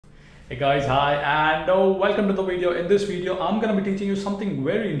Hey guys, hi, and welcome to the video. In this video, I'm going to be teaching you something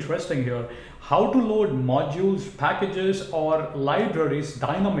very interesting here. How to load modules, packages, or libraries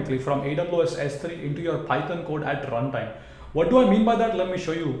dynamically from AWS S3 into your Python code at runtime. What do I mean by that? Let me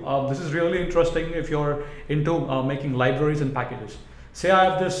show you. This is really interesting if you're into making libraries and packages. Say I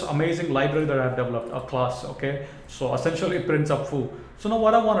have this amazing library that I've developed, a class, okay? So essentially it prints up foo. So now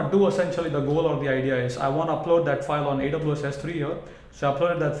what I want to do, essentially the goal or the idea is I want to upload that file on AWS S3 here. So I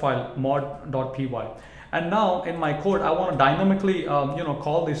uploaded that file mod.py. And now in my code, I want to dynamically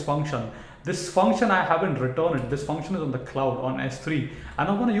call this function. This function I haven't returned it. This function is on the cloud on S3 and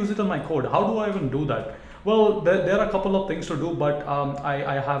I want to use it in my code. How do I even do that? Well, there are a couple of things to do, but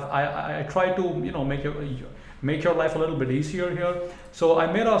I try to make your life a little bit easier here. So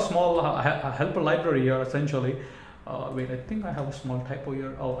I made a small helper library here essentially. Wait, I think I have a small typo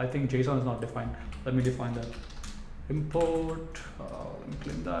here. Oh, I think JSON is not defined. Let me define that. Import, let me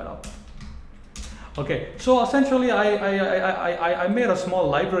clean that up. Okay, so essentially I made a small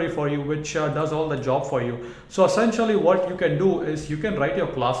library for you which does all the job for you. So essentially what you can do is you can write your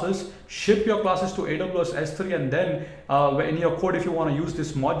classes, ship your classes to AWS S3, and then in your code, if you want to use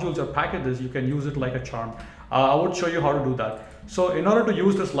these modules or packages, you can use it like a charm. I would show you how to do that. So in order to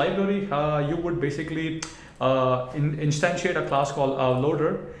use this library, you would basically instantiate a class called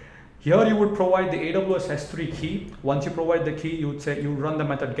loader. Here you would provide the AWS S3 key. Once you provide the key, you would run the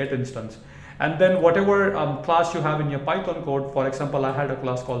method getInstance. And then whatever class you have in your Python code, for example, I had a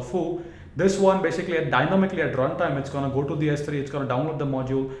class called foo. This one basically dynamically at runtime, it's going to go to the S3, it's going to download the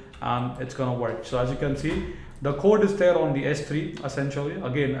module, and it's going to work. So as you can see, the code is there on the S3 essentially.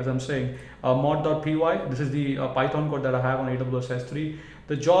 Again, as I'm saying, mod.py, this is the Python code that I have on AWS S3.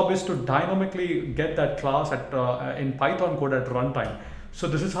 The job is to dynamically get that class in Python code at runtime. So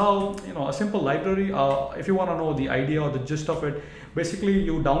this is how, a simple library, if you want to know the idea or the gist of it, basically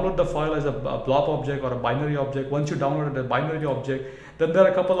you download the file as a blob object or a binary object. Once you download the binary object, then there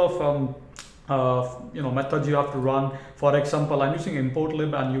are a couple of methods you have to run. For example, I'm using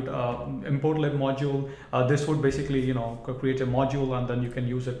importlib and importlib module. This would basically, create a module and then you can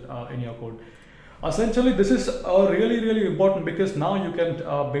use it in your code. Essentially, this is really important because now you can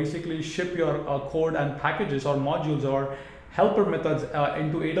basically ship your code and packages or modules or helper methods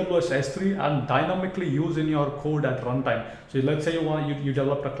into AWS S3 and dynamically use in your code at runtime. So let's say you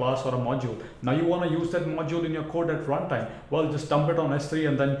developed a class or a module. Now you want to use that module in your code at runtime. Well, just dump it on S3,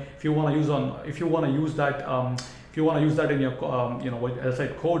 and then if you want to use that in your as I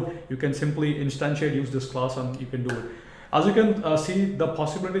said code, you can simply instantiate, use this class, and you can do it. As you can see, the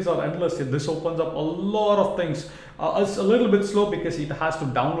possibilities are endless. This opens up a lot of things. It's a little bit slow because it has to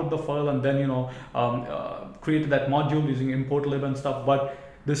download the file and then create that module using importlib and stuff. But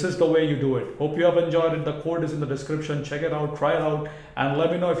this is the way you do it. Hope you have enjoyed it. The code is in the description. Check it out, try it out, and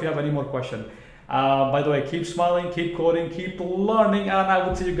let me know if you have any more questions. By the way, keep smiling, keep coding, keep learning, and I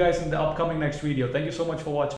will see you guys in the upcoming next video. Thank you so much for watching.